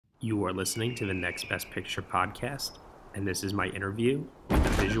You are listening to the Next Best Picture podcast, and this is my interview with the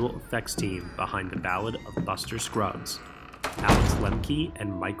visual effects team behind the Ballad of Buster Scruggs, Alex Lemke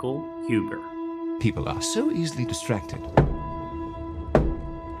and Michael Huber. People are so easily distracted.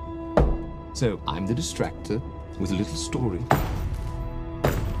 So I'm the distractor with a little story.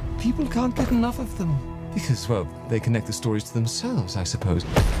 People can't get enough of them because, well, they connect the stories to themselves, I suppose.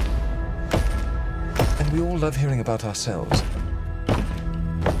 And we all love hearing about ourselves.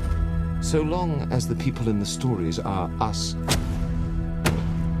 So long as the people in the stories are us,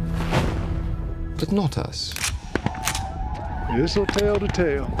 but not us. This'll tell the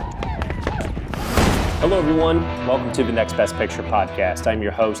tale. Hello, everyone. Welcome to the Next Best Picture podcast. I'm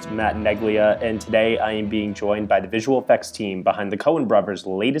your host, Matt Neglia, and today I am being joined by the visual effects team behind the Coen brothers'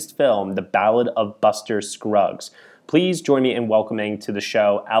 latest film, The Ballad of Buster Scruggs. Please join me in welcoming to the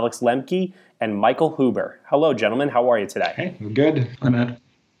show Alex Lemke and Michael Huber. Hello, gentlemen. How are you today? Hey, we're good. Hi, Matt.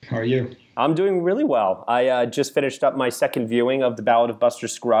 How are you? I'm doing really well. I just finished up my second viewing of The Ballad of Buster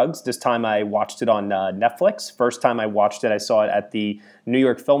Scruggs. This time I watched it on Netflix. First time I watched it, I saw it at the New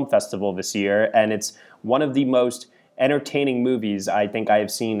York Film Festival this year, and it's one of the most entertaining movies I think I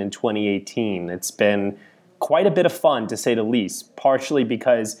have seen in 2018. It's been quite a bit of fun, to say the least, partially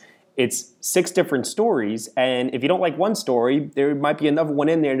because it's 6 different stories, and if you don't like one story, there might be another one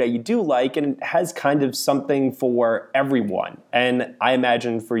in there that you do like, and it has kind of something for everyone. And I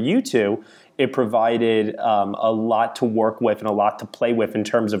imagine for you two, it provided a lot to work with and a lot to play with in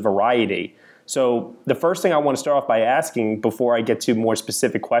terms of variety. So the first thing I want to start off by asking, before I get to more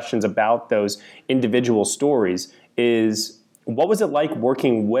specific questions about those individual stories, is what was it like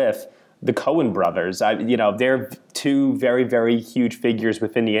working with the Coen brothers? They're two very, very huge figures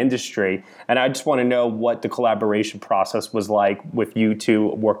within the industry, and I just want to know what the collaboration process was like with you two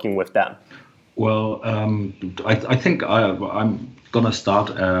working with them. Well, I think I'm going to start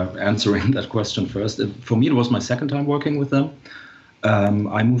answering that question first. For me, it was my second time working with them.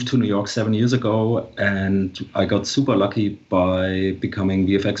 I moved to New York 7 years ago, and I got super lucky by becoming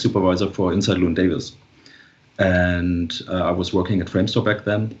VFX supervisor for Inside Llewyn Davis. And I was working at Framestore back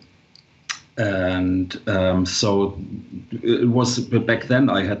then. And so it was back then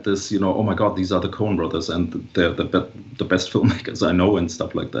I had this, oh my God, these are the Coen brothers and they're the best filmmakers I know and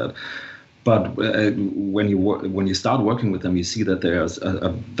stuff like that. But when you start working with them, you see that there's a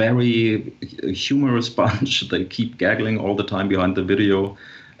very humorous bunch. They keep gaggling all the time behind the video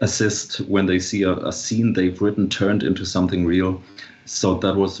assist when they see a scene they've written turned into something real. So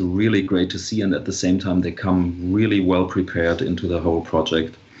that was really great to see. And at the same time, they come really well prepared into the whole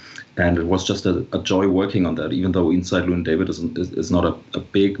project. And it was just a joy working on that, even though Inside Llewyn Davis is not a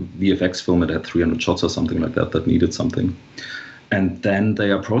big VFX film. It had 300 shots or something like that needed something. And then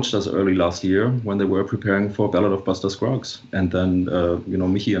they approached us early last year when they were preparing for Ballad of Buster Scruggs. And then,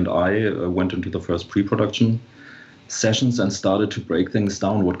 Michi and I went into the first pre-production sessions and started to break things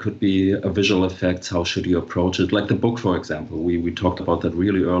down. What could be a visual effects? How should you approach it? Like the book, for example, we talked about that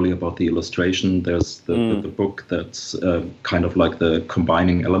really early about the illustration. There's the book that's kind of like the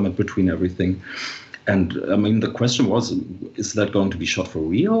combining element between everything. And I mean, the question was, is that going to be shot for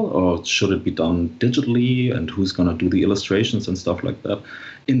real or should it be done digitally? And who's going to do the illustrations and stuff like that?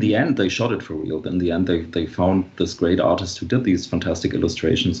 In the end, they shot it for real. In the end, they found this great artist who did these fantastic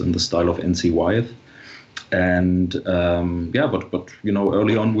illustrations in the style of N.C. Wyeth. And but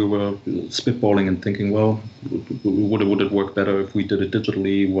early on we were spitballing and thinking, well, would it work better if we did it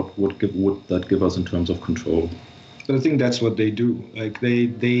digitally? What would that give us in terms of control? But I think that's what they do. Like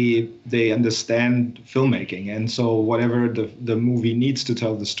they understand filmmaking, and so whatever the movie needs to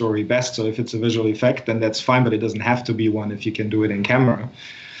tell the story best. So if it's a visual effect, then that's fine, but it doesn't have to be one if you can do it in camera.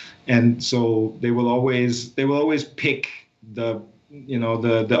 And so they will always pick the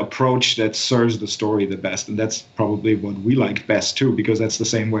approach that serves the story the best. And that's probably what we liked best too, because that's the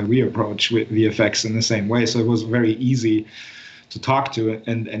same way we approach with VFX in the same way. So it was very easy to talk to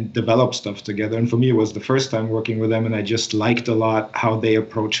and develop stuff together. And for me, it was the first time working with them, and I just liked a lot how they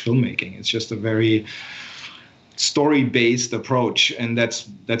approach filmmaking. It's just a very story-based approach, and that's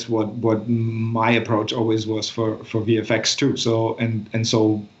what my approach always was for VFX too. So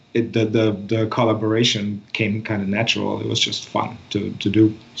so the collaboration came kind of natural. It was just fun to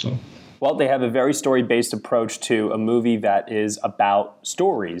do. So. Well, they have a very story-based approach to a movie that is about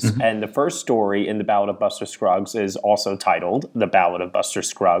stories. Mm-hmm. And the first story in The Ballad of Buster Scruggs is also titled The Ballad of Buster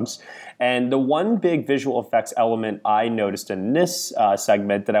Scruggs. And the one big visual effects element I noticed in this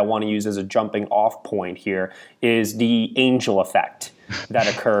segment that I want to use as a jumping off point here is the angel effect that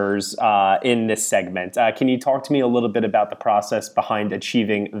occurs in this segment. Can you talk to me a little bit about the process behind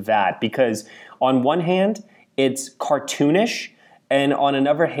achieving that? Because on one hand, it's cartoonish, And on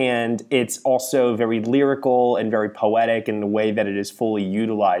another hand, it's also very lyrical and very poetic in the way that it is fully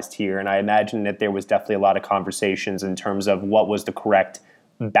utilized here. And I imagine that there was definitely a lot of conversations in terms of what was the correct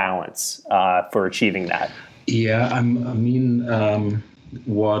balance for achieving that. Yeah,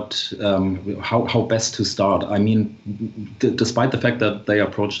 how best to start? I mean, despite the fact that they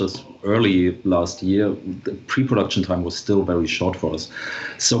approached us early last year, the pre-production time was still very short for us.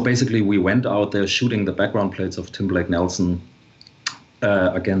 So basically, we went out there shooting the background plates of Tim Blake Nelson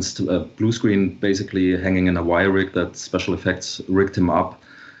against a blue screen, basically hanging in a wire rig that Special Effects rigged him up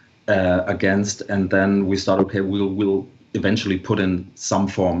against, and then we started. Okay, we'll eventually put in some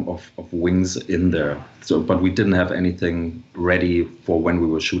form of wings in there. So, but we didn't have anything ready for when we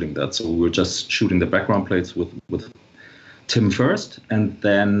were shooting that. So we were just shooting the background plates with Tim first, and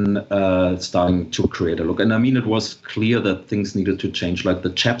then starting to create a look. And I mean, it was clear that things needed to change. Like the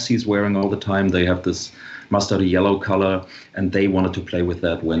chaps he's wearing all the time, they have this mustardy yellow color, and they wanted to play with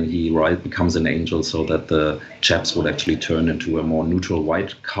that when he becomes an angel, so that the chaps would actually turn into a more neutral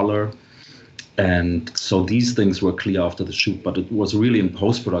white color. And so these things were clear after the shoot, but it was really in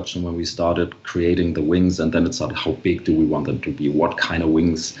post-production when we started creating the wings, and then it started, how big do we want them to be? What kind of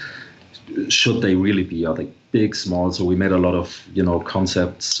wings should they really be? Are they big, small? So we made a lot of,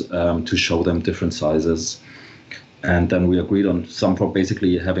 concepts to show them different sizes. And then we agreed on some for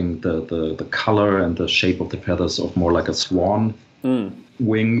basically having the color and the shape of the feathers of more like a swan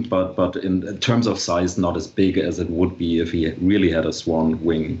wing, but in terms of size, not as big as it would be if he really had a swan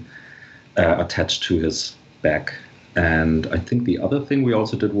wing attached to his back. And I think the other thing we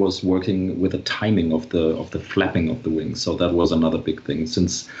also did was working with the timing of the flapping of the wings. So that was another big thing,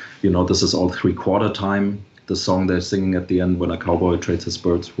 since this is all 3/4 time, the song they're singing at the end when a cowboy trades his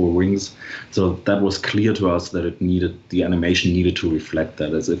birds for wings. So that was clear to us that the animation needed to reflect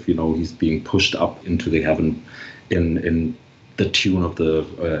that, as if he's being pushed up into the heaven in the tune of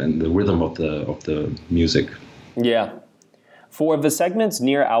in the rhythm of the music. Yeah. For the segments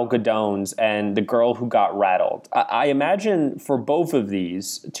near Algodones and The Girl Who Got Rattled, I imagine for both of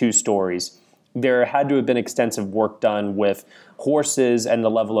these two stories, there had to have been extensive work done with horses and the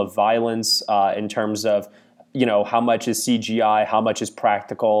level of violence in terms of, how much is CGI, how much is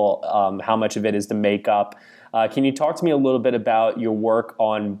practical, how much of it is the makeup. Can you talk to me a little bit about your work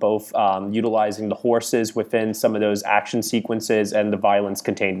on both utilizing the horses within some of those action sequences and the violence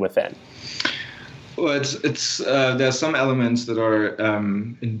contained within? Well, it's there's some elements that are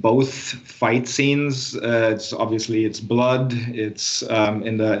in both fight scenes. It's blood. It's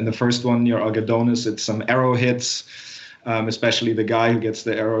in the first one near Algodones, it's some arrow hits, especially the guy who gets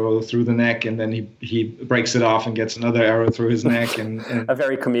the arrow through the neck, and then he breaks it off and gets another arrow through his neck. And a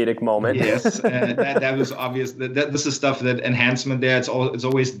very comedic moment. Yes, that was obvious. That this is stuff that enhancement there. It's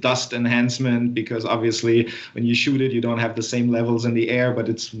always dust enhancement, because obviously when you shoot it, you don't have the same levels in the air, but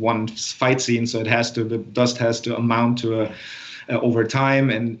it's one fight scene, so the dust has to amount to over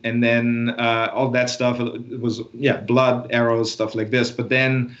time, and then all that stuff was blood, arrows, stuff like this. But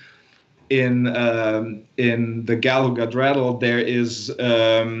then in The Gal Who Got Rattled, there is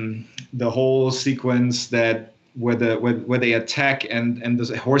the whole sequence that where they attack and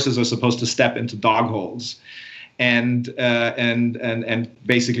the horses are supposed to step into dog holes and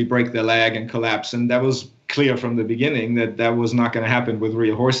basically break their leg and collapse. And that was clear from the beginning that was not going to happen with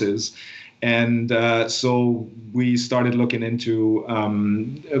real horses. And so we started looking into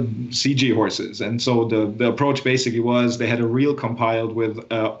CG horses. And so the approach basically was they had a reel compiled with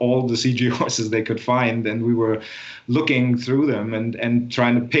all the CG horses they could find. And we were looking through them and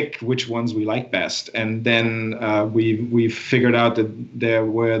trying to pick which ones we like best. And then we figured out that there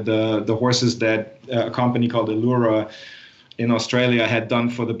were the horses that a company called Allura in Australia had done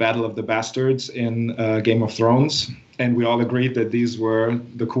for the Battle of the Bastards in Game of Thrones. And we all agreed that these were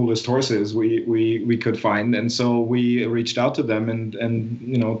the coolest horses we could find, and so we reached out to them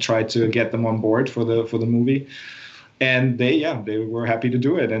and tried to get them on board for the movie, and they were happy to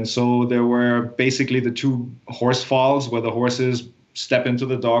do it. And so there were basically the two horse falls where the horses step into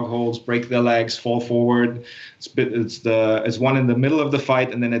the dog holes, break their legs, fall forward. It's one in the middle of the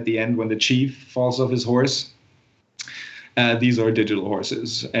fight, and then at the end when the chief falls off his horse. These are digital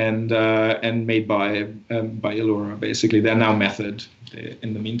horses and made by Allura. Basically, they're now method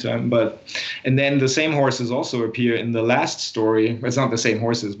in the meantime. And then the same horses also appear in the last story. It's not the same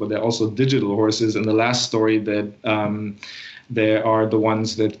horses, but they're also digital horses in the last story. That they are the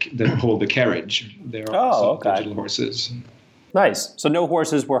ones that pull the carriage. They are also digital horses. Nice. So no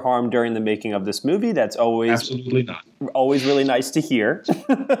horses were harmed during the making of this movie. That's always Absolutely not. Always really nice to hear.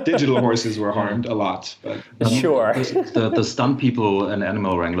 Digital horses were harmed a lot, but sure. The stunt people and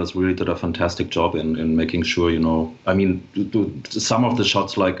animal wranglers really did a fantastic job in making sure, I mean, some of the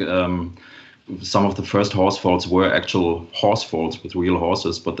shots, like some of the first horse faults were actual horse faults with real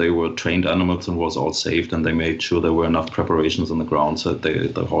horses, but they were trained animals and was all saved, and they made sure there were enough preparations on the ground so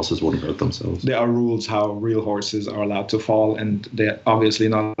that the horses wouldn't hurt themselves. There are rules how real horses are allowed to fall, and they're obviously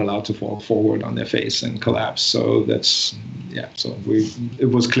not allowed to fall forward on their face and collapse. So it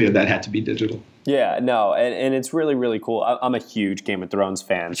was clear that had to be digital. Yeah, no, and it's really, really cool. I'm a huge Game of Thrones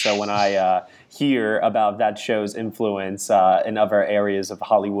fan, so when I hear about that show's influence in other areas of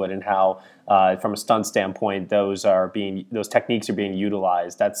Hollywood and how, from a stunt standpoint, those techniques are being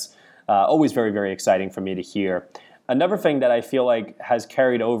utilized, that's always very, very exciting for me to hear. Another thing that I feel like has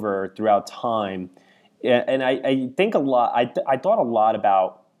carried over throughout time, and I think a lot. I thought a lot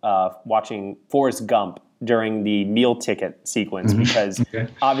about watching Forrest Gump during the meal ticket sequence, because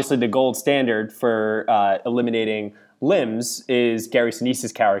obviously the gold standard for eliminating limbs is Gary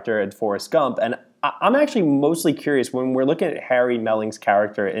Sinise's character in Forrest Gump. And I'm actually mostly curious, when we're looking at Harry Melling's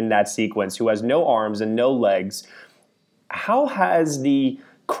character in that sequence, who has no arms and no legs, how has the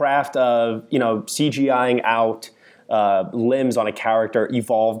craft of CGIing out limbs on a character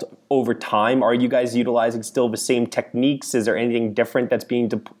evolved over time? Are you guys utilizing still the same techniques? Is there anything different that's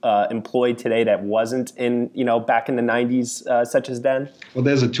being employed today that wasn't in back in the 90s, such as then? Well,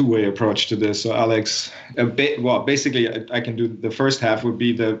 there's a two-way approach to this. So Alex, basically I can do the first half would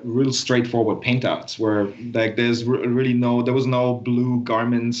be the real straightforward paint outs, where like there was no blue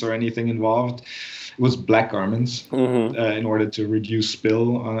garments or anything involved. It was black garments in order to reduce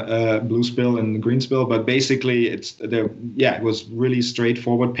spill, blue spill and green spill. But basically, it was really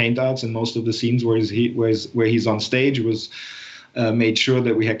straightforward paint outs, and most of the scenes where he's on stage was made sure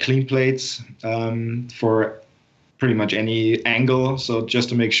that we had clean plates for pretty much any angle. So just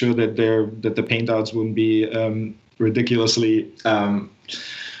to make sure that the paint outs wouldn't be ridiculously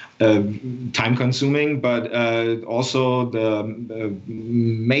time consuming, but also the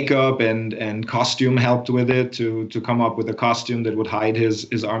makeup and costume helped with it to come up with a costume that would hide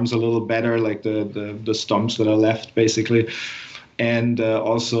his arms a little better, like the stumps that are left basically. And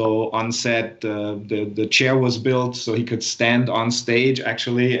also on set, the chair was built so he could stand on stage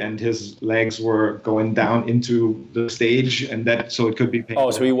actually, and his legs were going down into the stage, and so it could be painted.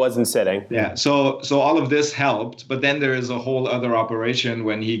 Oh, so he wasn't sitting. Yeah. So all of this helped, but then there is a whole other operation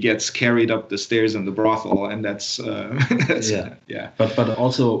when he gets carried up the stairs in the brothel, and that's yeah. But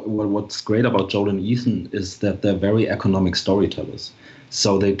also what's great about Joel and Ethan is that they're very economic storytellers.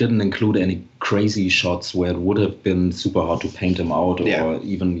 So they didn't include any crazy shots where it would have been super hard to paint him out, or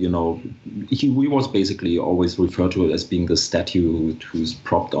even, he was basically always referred to as being the statue who's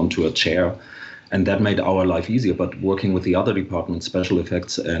propped onto a chair. And that made our life easier. But working with the other departments, special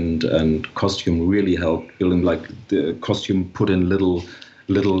effects and costume really helped building, like the costume put in little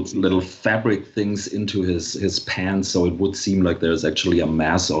fabric things into his pants, so it would seem like there's actually a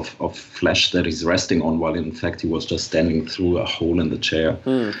mass of flesh that he's resting on, while in fact he was just standing through a hole in the chair.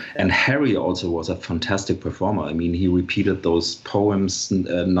 And Harry also was a fantastic performer. I mean, he repeated those poems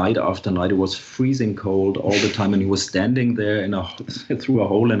night after night. It was freezing cold all the time, and he was standing there through a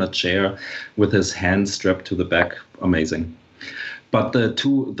hole in a chair with his hands strapped to the back. Amazing. But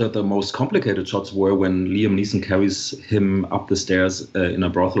the most complicated shots were when Liam Neeson carries him up the stairs in a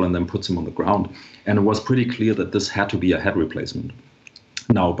brothel and then puts him on the ground. And it was pretty clear that this had to be a head replacement.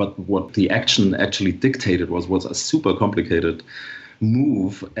 Now, but what the action actually dictated was a super complicated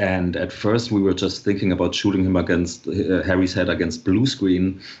move. And at first we were just thinking about shooting him against Harry's head against blue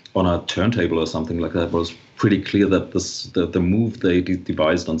screen on a turntable or something like that. It was pretty clear that the move they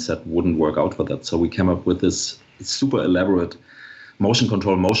devised on set wouldn't work out for that. So we came up with this super elaborate motion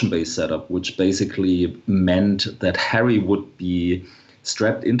control, motion-based setup, which basically meant that Harry would be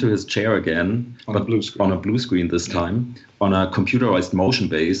strapped into his chair again, on a blue screen this time, on a computerized motion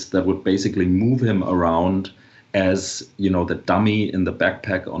base that would basically move him around as, the dummy in the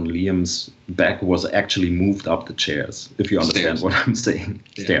backpack on Liam's back was actually moved up the chairs, if you understand what I'm saying.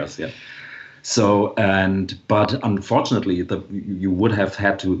 Yeah. Stairs, yeah. So, but unfortunately, you would have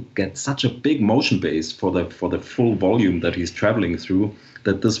had to get such a big motion base for the full volume that he's traveling through,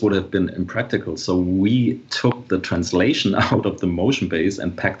 that this would have been impractical. So we took the translation out of the motion base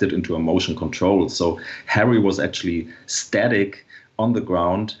and packed it into a motion control. So Harry was actually static on the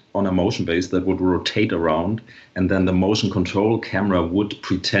ground on a motion base that would rotate around, and then the motion control camera would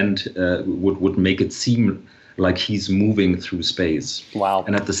pretend would make it seem like he's moving through space. Wow.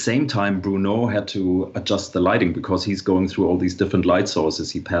 And at the same time, Bruno had to adjust the lighting because he's going through all these different light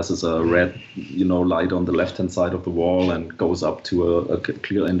sources. He passes a red, light on the left-hand side of the wall and goes up to a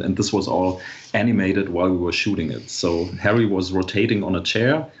clear, and this was all animated while we were shooting it. So Harry was rotating on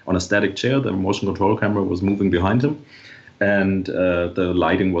a static chair. The motion control camera was moving behind him, and the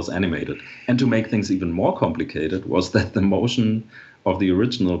lighting was animated. And to make things even more complicated was that the motion of the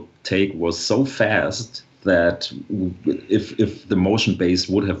original take was so fast that if the motion base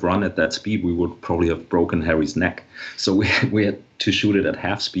would have run at that speed, we would probably have broken Harry's neck. So we had to shoot it at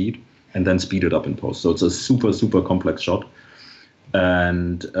half speed and then speed it up in post. So it's a super, super complex shot.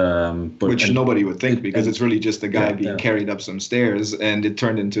 And which nobody would think, because it's really just a guy being carried up some stairs, and it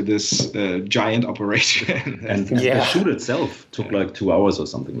turned into this giant operation. and the shoot itself took like 2 hours or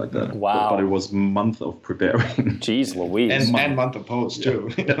something like that. Wow. But it was a month of preparing. Jeez Louise. And month of post too.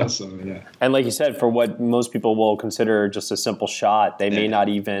 So, And like you said, for what most people will consider just a simple shot, they may not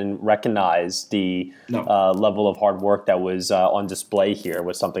even recognize the level of hard work that was on display here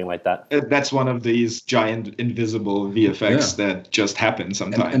with something like that. That's one of these giant invisible VFX that just happen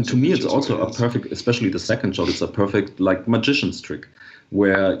sometimes. And to me, it's also a perfect, especially the second shot, it's a perfect like magician's trick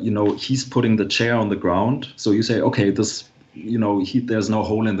where, he's putting the chair on the ground. So you say, okay, this, there's no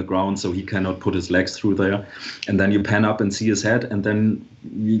hole in the ground, so he cannot put his legs through there. And then you pan up and see his head, and then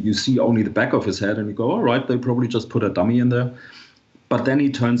you see only the back of his head, and you go, all right, they probably just put a dummy in there. But then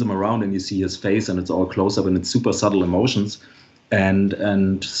he turns him around and you see his face, and it's all close up, and it's super subtle emotions.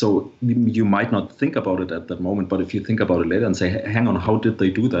 And so you might not think about it at that moment, but if you think about it later and say, hang on, how did they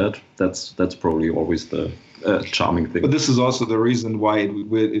do that? That's probably always the charming thing. But this is also the reason why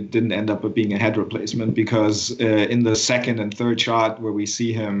it didn't end up being a head replacement, because in the second and third shot where we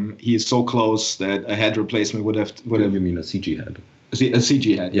see him, he's so close that a head replacement would have. You mean a CG head? A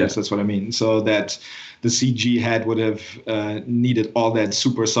CG head, yes, that's what I mean. So that the CG head would have needed all that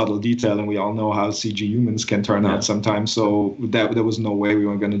super subtle detail, and we all know how CG humans can turn out sometimes. So there was no way we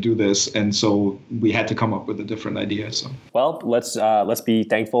were going to do this, and so we had to come up with a different idea. So well, let's be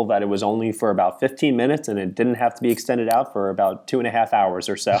thankful that it was only for about 15 minutes, and it didn't have to be extended out for about 2.5 hours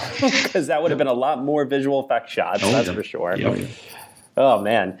or so, because that would have been a lot more visual effect shots. That's for sure. Yeah. Oh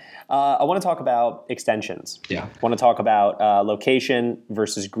man. I want to talk about extensions. Yeah. I want to talk about location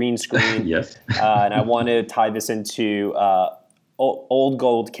versus green screen. Yes. And I want to tie this into Old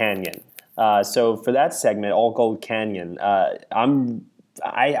Gold Canyon. So for that segment, Old Gold Canyon, I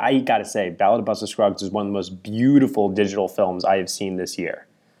got to say, Ballad of Buster Scruggs is one of the most beautiful digital films I have seen this year.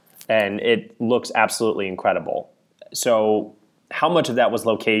 And it looks absolutely incredible. So how much of that was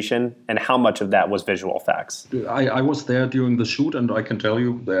location and how much of that was visual effects? I was there during the shoot, and I can tell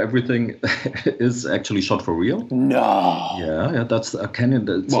you that everything is actually shot for real. No. Yeah, that's a canyon.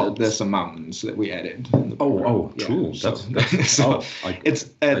 There's some mountains that we added. True.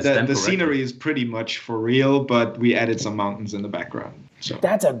 The scenery is pretty much for real, but we added some mountains in the background. So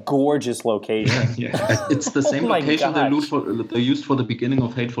that's a gorgeous location. It's the same location they used for the beginning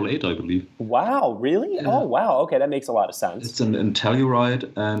of Hateful Eight, I believe. Wow, really? Yeah. Oh, wow. Okay, that makes a lot of sense. It's in Telluride,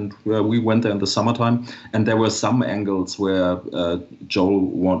 and we went there in the summertime, and there were some angles where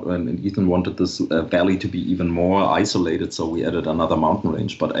Joel and Ethan wanted this valley to be even more isolated, so we added another mountain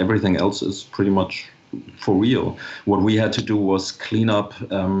range. But everything else is pretty much for real. What we had to do was clean up,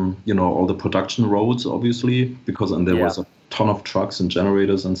 all the production roads, obviously, because there was a ton of trucks and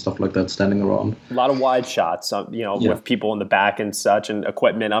generators and stuff like that standing around. A lot of wide shots, with people in the back and such, and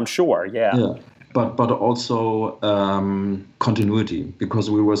equipment, I'm sure. Yeah. But also continuity, because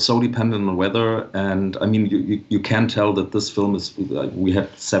we were so dependent on weather. And I mean, you can tell that this film is, we had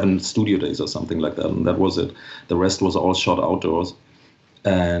 7 studio days or something like that, and that was it. The rest was all shot outdoors.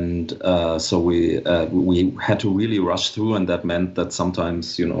 And so we had to really rush through, and that meant that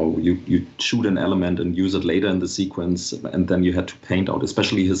sometimes you shoot an element and use it later in the sequence, and then you had to paint out,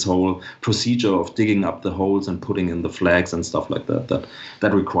 especially his whole procedure of digging up the holes and putting in the flags and stuff like that.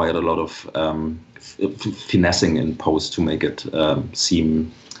 That required a lot of finessing in post to make it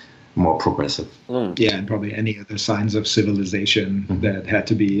seem more progressive. Yeah, and probably any other signs of civilization that had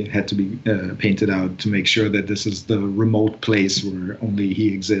to be painted out to make sure that this is the remote place where only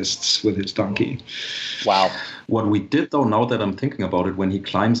he exists with his donkey. Wow. What we did, though, now that I'm thinking about it, when he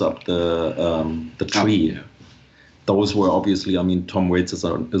climbs up the tree, those were obviously, Tom Waits is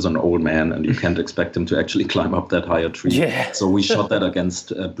an old man, and you can't expect him to actually climb up that high a tree. Yeah. So we shot that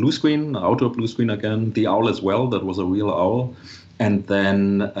against blue screen, outdoor blue screen again. The owl as well, that was a real owl. And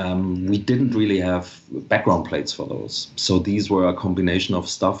then we didn't really have background plates for those. So these were a combination of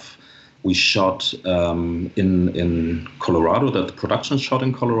stuff We shot in Colorado, that the production shot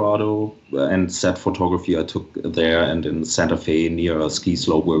in Colorado, and set photography I took there and in Santa Fe near a ski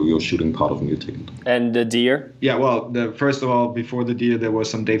slope where we were shooting part of Mutant. And the deer? Yeah, well, first of all, before the deer, there was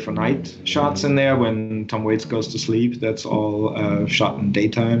some day for night shots in there when Tom Waits goes to sleep. That's all shot in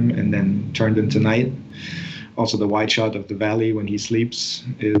daytime and then turned into night. Also, the wide shot of the valley when he sleeps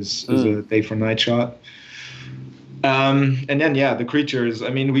is a day for night shot. And then, the creatures.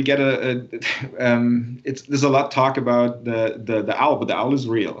 I mean, we get there's a lot of talk about the owl, but the owl is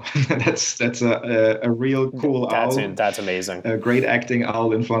real. that's a real cool owl. That's amazing. A great acting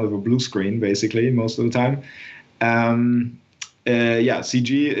owl in front of a blue screen, basically, most of the time.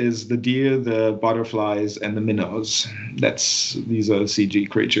 CG is the deer, the butterflies, and the minnows. These are CG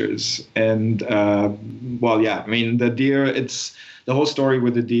creatures. And the deer. The whole story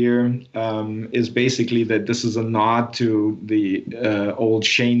with the deer is basically that this is a nod to the old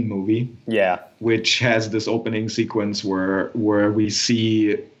Shane movie, which has this opening sequence where we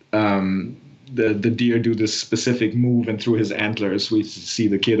see the deer do this specific move, and through his antlers we see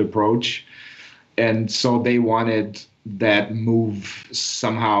the kid approach, and so they wanted that move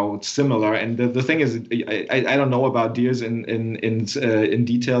somehow similar. And the thing is, I don't know about deers in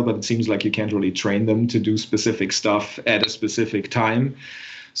detail, but it seems like you can't really train them to do specific stuff at a specific time.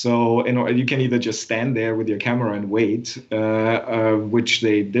 So you can either just stand there with your camera and wait, which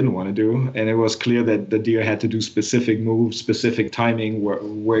they didn't want to do. And it was clear that the deer had to do specific moves, specific timing,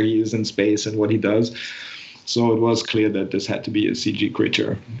 where he is in space and what he does. So it was clear that this had to be a CG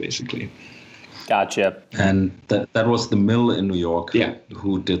creature, basically. Gotcha. And that was the mill in New York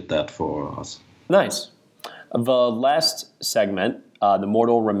who did that for us. Nice. The last segment, The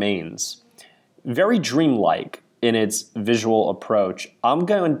Mortal Remains, very dreamlike in its visual approach. I'm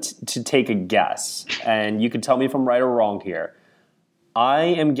going to take a guess, and you can tell me if I'm right or wrong here. I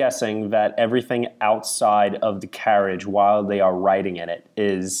am guessing that everything outside of the carriage while they are riding in it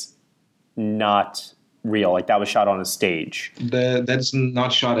is not real, like that was shot on a stage. That's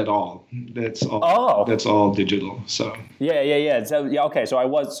not shot at all. That's all. That's all digital. So yeah. So okay. So I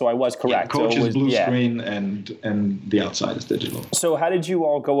was correct. Yeah, coach so is blue screen and the outside is digital. So how did you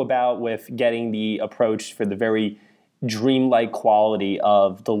all go about with getting the approach for the very dreamlike quality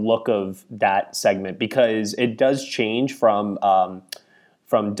of the look of that segment? Because it does change from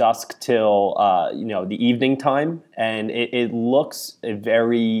dusk till the evening time, and it looks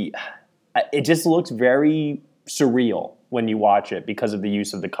very. It just looks very surreal when you watch it because of the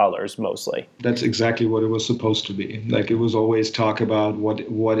use of the colors mostly. That's exactly what it was supposed to be. Like, it was always talk about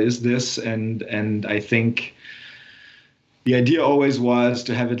what is this, and I think the idea always was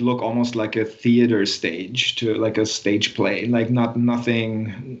to have it look almost like a theater stage, to like a stage play, like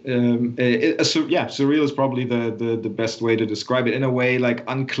nothing. Surreal is probably the best way to describe it. In a way, like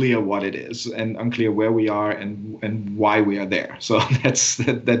unclear what it is and unclear where we are and why we are there. So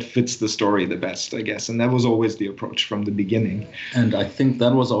that fits the story the best, I guess. And that was always the approach from the beginning. And I think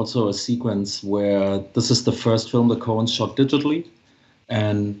that was also a sequence where this is the first film the Coens shot digitally,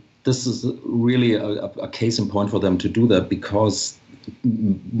 and this is really a case in point for them to do that, because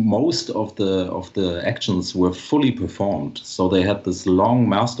most of the actions were fully performed. So they had this long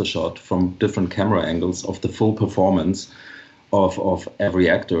master shot from different camera angles of the full performance of every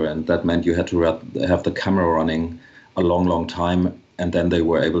actor, and that meant you had to have the camera running a long time, and then they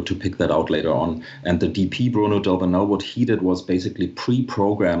were able to pick that out later on. And the DP, Bruno Delbanel, what he did was basically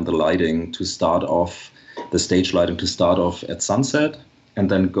pre-program the lighting to start off, the stage lighting to start off at sunset, and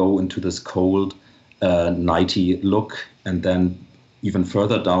then go into this cold, nighty look. And then even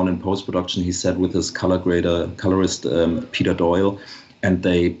further down in post-production, he said with his colorist Peter Doyle, and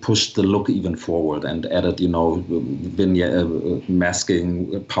they pushed the look even forward and added,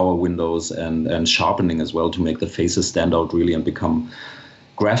 masking, power windows, and sharpening as well to make the faces stand out really and become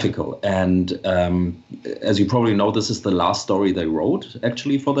graphical. And as you probably know, this is the last story they wrote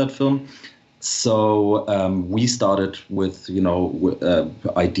actually for that film. So we started with,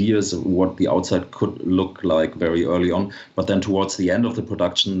 ideas of what the outside could look like very early on. But then towards the end of the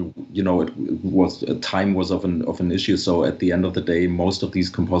production, time was of an issue. So at the end of the day, most of these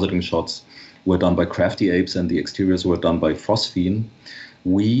compositing shots were done by Crafty Apes, and the exteriors were done by Phosphine.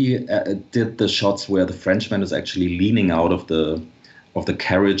 We did the shots where the Frenchman is actually leaning out of the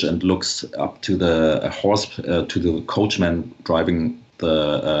carriage and looks up to the to the coachman driving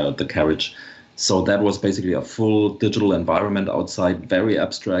the carriage. So that was basically a full digital environment outside, very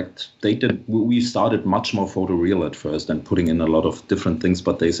abstract. We started much more photoreal at first and putting in a lot of different things,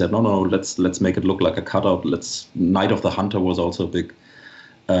 but they said, no, let's make it look like a cutout. Night of the Hunter was also a big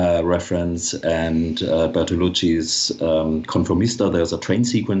reference, and Bertolucci's Conformista. There's a train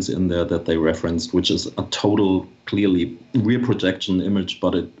sequence in there that they referenced, which is a total, clearly rear projection image,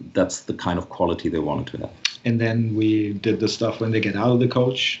 but that's the kind of quality they wanted to have. And then we did the stuff when they get out of the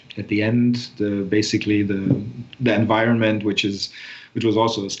coach at the end, basically the environment, which was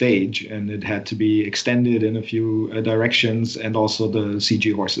also a stage, and it had to be extended in a few directions, and also the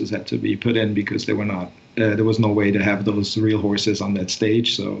CG horses had to be put in because they were not. There was no way to have those real horses on that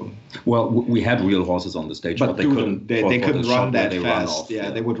stage. So, well, we had real horses on the stage, but they couldn't. They couldn't run that fast.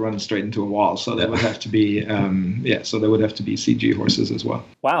 They would run straight into a wall. So there would have to be. So there would have to be CG horses as well.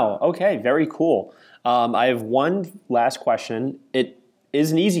 Wow. Okay. Very cool. I have one last question. It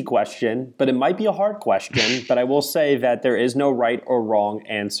is an easy question, but it might be a hard question. But I will say that there is no right or wrong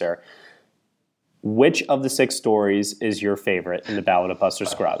answer. Which of the 6 stories is your favorite in the Ballad of Buster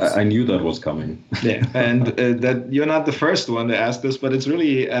Scruggs? I knew that was coming. Yeah, and that you're not the first one to ask this, but it's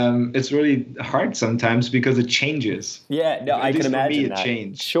really hard sometimes because it changes. Yeah, no, I can imagine that. For me, it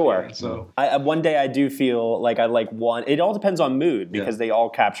changed. Sure. Yeah, so one day I do feel like I like one. It all depends on mood because they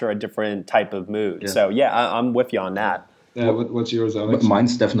all capture a different type of mood. Yeah. So yeah, I'm with you on that. What's yours, Alex?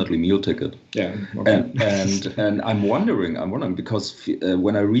 Mine's definitely Meal Ticket. Yeah. Okay. And I'm wondering because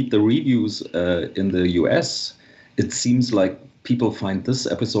when I read the reviews in the US, it seems like people find this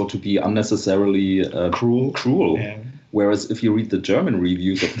episode to be unnecessarily cruel. Yeah. Whereas if you read the German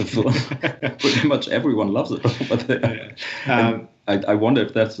reviews of the film, pretty much everyone loves it over there. Yeah. I wonder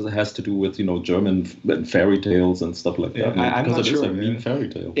if that has to do with German fairy tales and stuff like that. I'm not sure. It's a mean fairy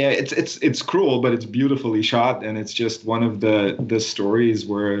tale. Yeah, it's cruel, but it's beautifully shot, and it's just one of the stories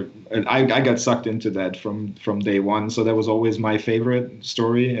where I got sucked into that from day one. So that was always my favorite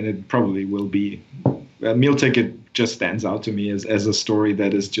story, and it probably will be. Meal Ticket just stands out to me as a story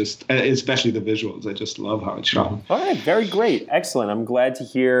that is just, especially the visuals. I just love how it's shot. All right, very great, excellent. I'm glad to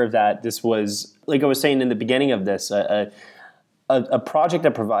hear that this was, like I was saying in the beginning of this, a project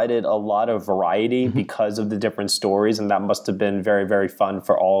that provided a lot of variety because of the different stories, and that must have been very, very fun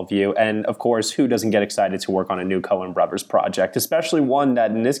for all of you. And of course, who doesn't get excited to work on a new Coen Brothers project, especially one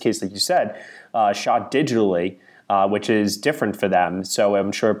that, in this case, like you said, shot digitally, which is different for them. So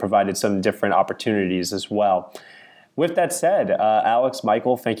I'm sure it provided some different opportunities as well. With that said, Alex,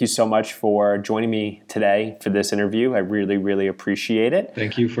 Michael, thank you so much for joining me today for this interview. I really, really appreciate it.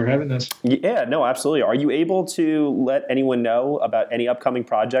 Thank you for having us. Yeah, no, absolutely. Are you able to let anyone know about any upcoming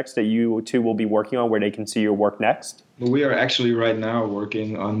projects that you two will be working on where they can see your work next? Well, we are actually right now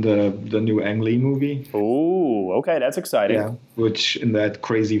working on the new Ang Lee movie. Ooh, okay, that's exciting. Yeah, which in that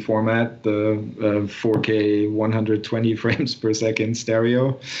crazy format, the 4K 120 frames per second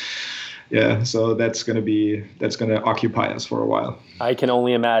stereo. Yeah, so that's going to occupy us for a while. I can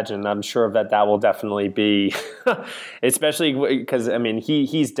only imagine. I'm sure that will definitely be, especially because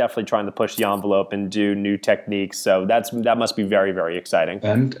he's definitely trying to push the envelope and do new techniques. So that must be very, very exciting.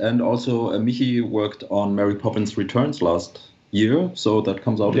 And also Michi worked on Mary Poppins Returns last year, so that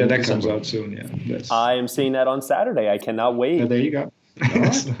comes out. Yeah, that comes out soon. Yeah, I am seeing that on Saturday. I cannot wait. Yeah, there you go.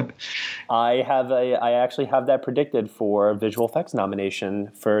 Right. I actually have that predicted for visual effects nomination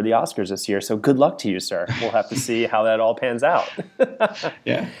for the Oscars this year. So good luck to you, sir. We'll have to see how that all pans out.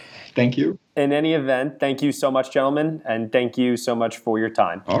 Yeah. Thank you. In any event, thank you so much, gentlemen, and thank you so much for your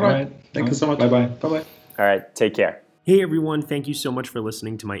time. All right. Thank you so much. Bye-bye. Bye-bye. All right. Take care. Hey everyone, thank you so much for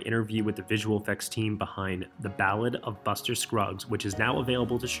listening to my interview with the visual effects team behind The Ballad of Buster Scruggs, which is now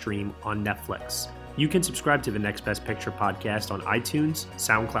available to stream on Netflix. You can subscribe to the Next Best Picture podcast on iTunes,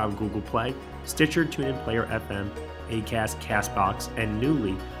 SoundCloud, Google Play, Stitcher, TuneIn Player FM, Acast, Castbox, and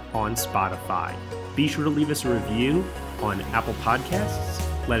newly on Spotify. Be sure to leave us a review on Apple Podcasts.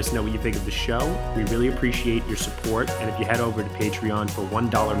 Let us know what you think of the show. We really appreciate your support. And if you head over to Patreon for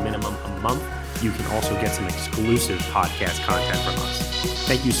 $1 minimum a month, you can also get some exclusive podcast content from us.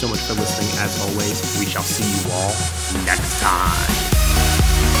 Thank you so much for listening. As always, we shall see you all next time.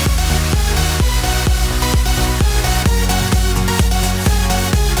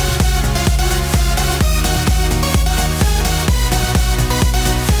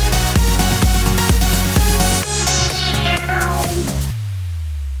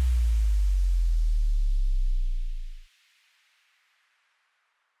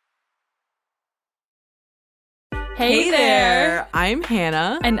 Hey there! I'm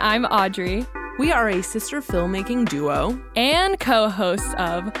Hannah. And I'm Audrey. We are a sister filmmaking duo and co-hosts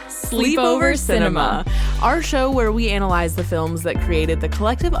of Sleepover Cinema, our show where we analyze the films that created the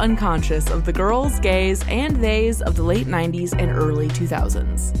collective unconscious of the girls, gays, and theys of the late 90s and early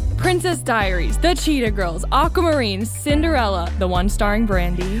 2000s. Princess Diaries, The Cheetah Girls, Aquamarine, Cinderella, the one starring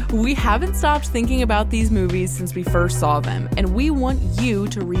Brandy. We haven't stopped thinking about these movies since we first saw them, and we want you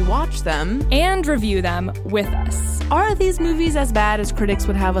to rewatch them and review them with us. Are these movies as bad as critics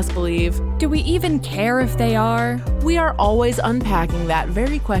would have us believe? Do we even care if they are? We are always unpacking that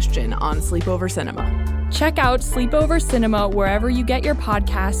very question on Sleepover Cinema. Check out Sleepover Cinema wherever you get your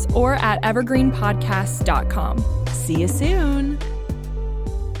podcasts or at evergreenpodcasts.com. See you soon.